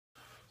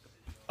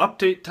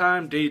Update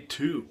time, day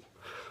 2.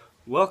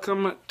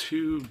 Welcome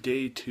to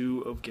day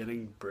 2 of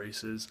getting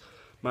braces.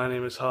 My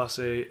name is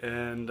Hase,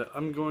 and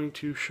I'm going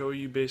to show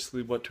you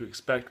basically what to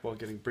expect while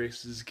getting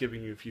braces,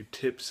 giving you a few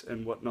tips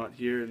and whatnot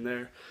here and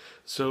there.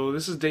 So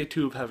this is day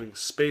 2 of having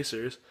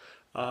spacers.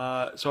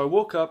 So I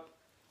woke up,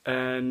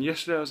 and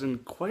yesterday I was in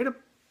quite a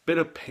bit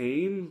of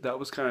pain. That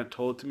was kind of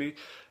told to me.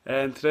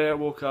 And today I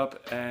woke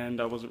up and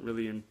I wasn't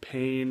really in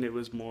pain. It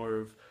was more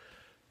of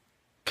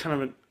kind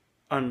of an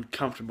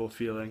uncomfortable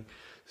feeling.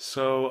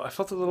 So I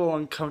felt a little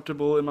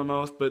uncomfortable in my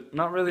mouth, but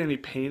not really any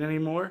pain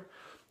anymore,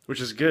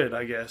 which is good,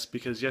 I guess,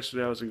 because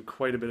yesterday I was in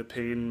quite a bit of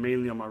pain,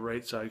 mainly on my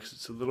right side, because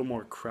it's a little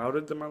more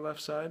crowded than my left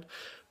side.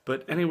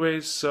 But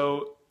anyways,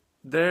 so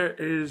there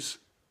is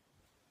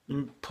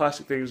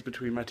plastic things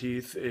between my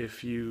teeth.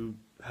 If you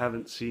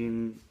haven't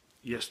seen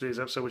yesterday's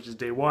episode, which is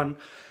day 1,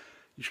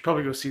 you should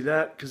probably go see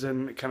that, because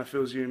then it kind of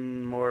fills you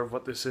in more of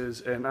what this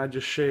is. And I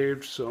just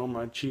shaved, so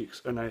my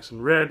cheeks are nice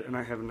and red, and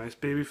I have a nice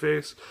baby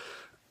face.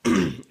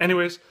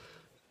 Anyways,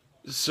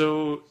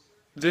 so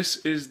this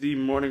is the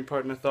morning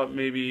part, and I thought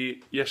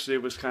maybe yesterday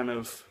was kind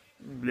of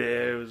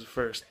bleh, it was the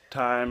first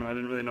time, and I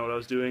didn't really know what I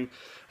was doing.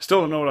 I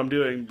still don't know what I'm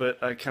doing,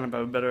 but I kind of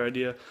have a better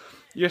idea.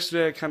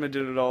 Yesterday I kind of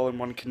did it all in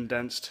one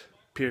condensed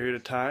period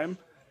of time,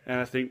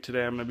 and I think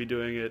today I'm going to be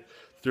doing it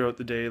throughout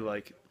the day.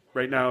 Like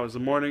right now is the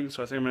morning,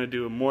 so I think I'm going to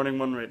do a morning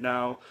one right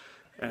now,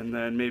 and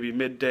then maybe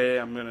midday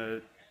I'm going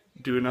to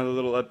do another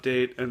little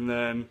update, and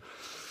then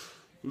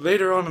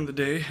later on in the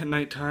day, at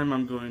nighttime,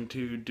 I'm going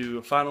to do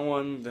a final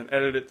one, then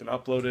edit it, then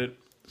upload it,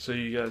 so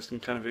you guys can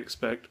kind of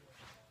expect,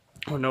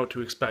 or know what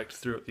to expect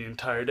throughout the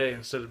entire day,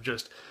 instead of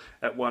just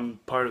at one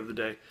part of the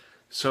day.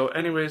 So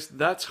anyways,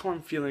 that's how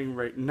I'm feeling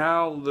right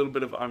now. A little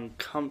bit of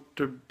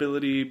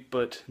uncomfortability,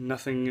 but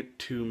nothing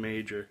too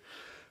major.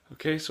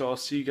 Okay, so I'll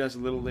see you guys a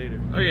little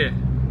later. Okay,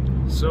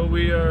 so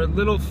we are a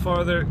little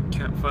farther,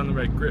 can't find the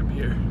right grip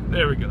here.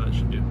 There we go, that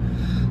should do.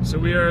 So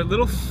we are a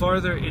little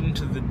farther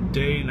into the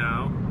day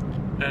now,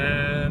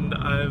 and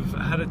I've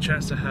had a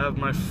chance to have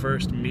my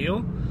first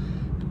meal,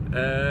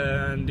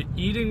 and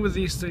eating with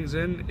these things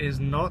in is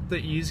not the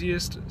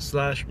easiest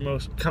 /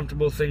 most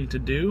comfortable thing to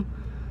do.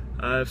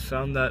 I've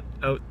found that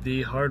out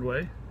the hard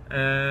way,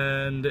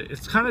 and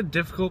it's kind of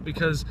difficult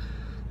because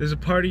there's a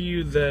part of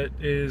you that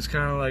is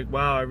kind of like,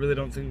 wow, I really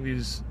don't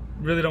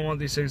want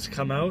these things to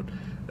come out.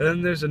 And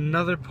then there's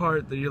another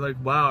part that you're like,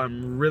 wow,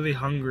 I'm really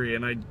hungry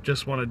and I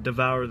just want to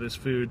devour this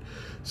food.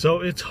 So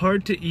it's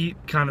hard to eat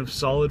kind of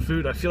solid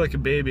food. I feel like a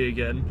baby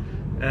again,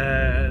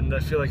 and I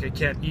feel like I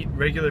can't eat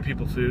regular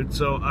people food.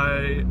 So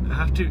I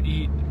have to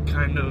eat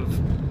kind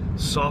of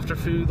softer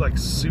food like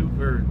soup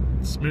or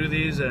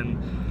smoothies,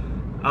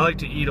 and I like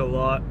to eat a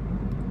lot.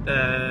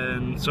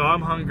 And so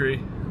I'm hungry,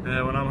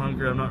 and when I'm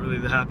hungry I'm not really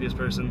the happiest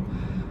person.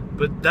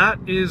 But that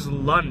is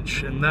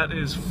lunch, and that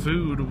is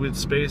food with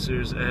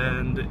spacers,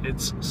 and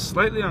it's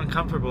slightly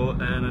uncomfortable,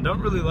 and I don't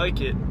really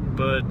like it,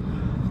 but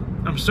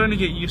I'm starting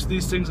to get used to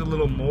these things a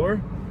little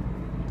more.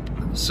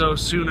 So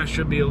soon I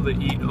should be able to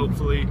eat,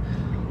 hopefully,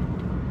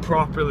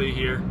 properly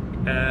here.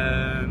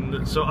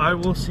 And so I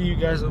will see you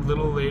guys a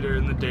little later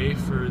in the day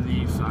for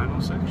the final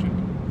section.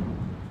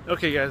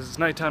 Okay guys, it's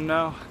nighttime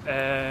now,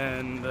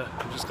 and I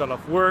just got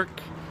off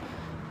work,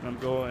 and I'm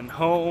going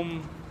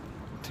home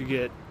to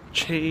get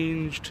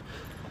changed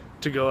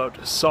to go out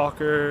to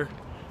soccer,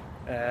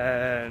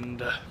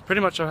 and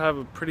pretty much I'll have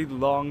a pretty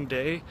long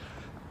day,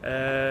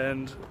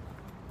 and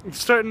I'm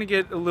starting to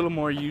get a little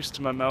more used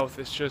to my mouth.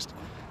 It's just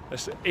I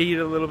ate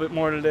a little bit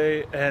more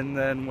today, and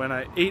then when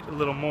I ate a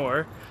little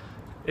more,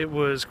 it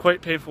was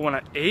quite painful when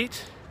I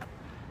ate,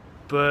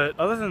 but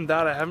other than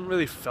that I haven't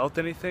really felt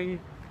anything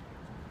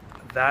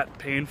that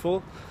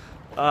painful.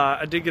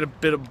 I did get a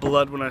bit of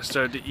blood when I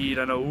started to eat.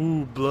 I know,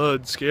 ooh,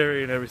 blood,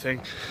 scary and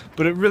everything,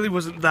 but it really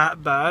wasn't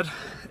that bad.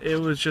 It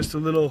was just a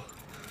little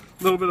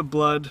bit of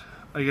blood,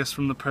 I guess,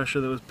 from the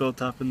pressure that was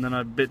built up, and then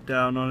I bit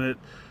down on it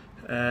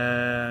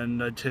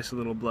and I tasted a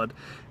little blood.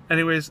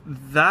 Anyways,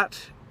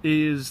 that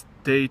is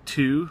day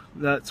 2.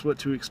 That's what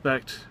to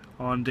expect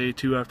on day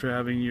 2 after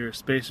having your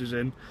spacers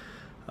in.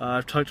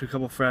 I've talked to a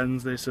couple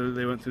friends. They said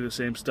they went through the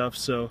same stuff,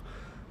 so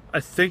I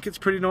think it's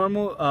pretty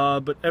normal,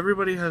 but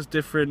everybody has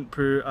different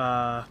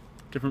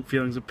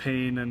feelings of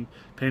pain and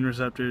pain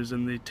receptors,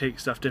 and they take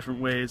stuff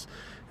different ways.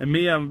 And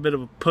me, I'm a bit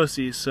of a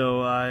pussy,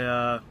 so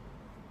I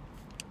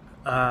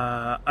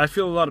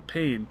feel a lot of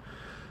pain.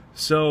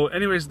 So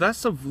anyways,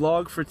 that's the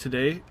vlog for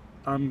today.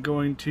 I'm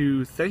going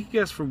to thank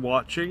you guys for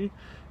watching.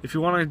 If you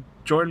want to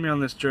join me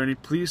on this journey,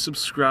 please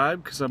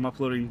subscribe, because I'm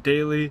uploading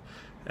daily.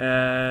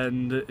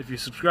 And if you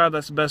subscribe,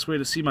 that's the best way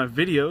to see my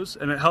videos,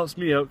 and it helps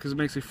me out because it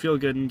makes me feel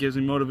good and gives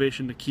me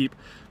motivation to keep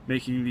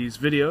making these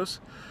videos.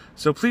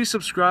 So please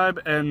subscribe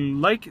and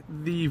like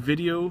the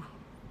video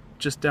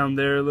just down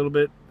there a little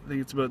bit. I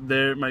think it's about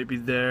there, it might be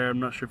there, I'm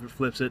not sure if it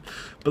flips it.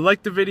 But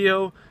like the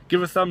video,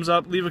 give a thumbs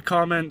up, leave a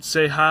comment,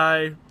 say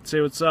hi,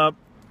 say what's up,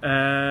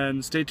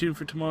 and stay tuned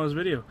for tomorrow's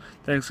video.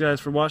 Thanks guys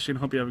for watching,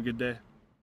 hope you have a good day.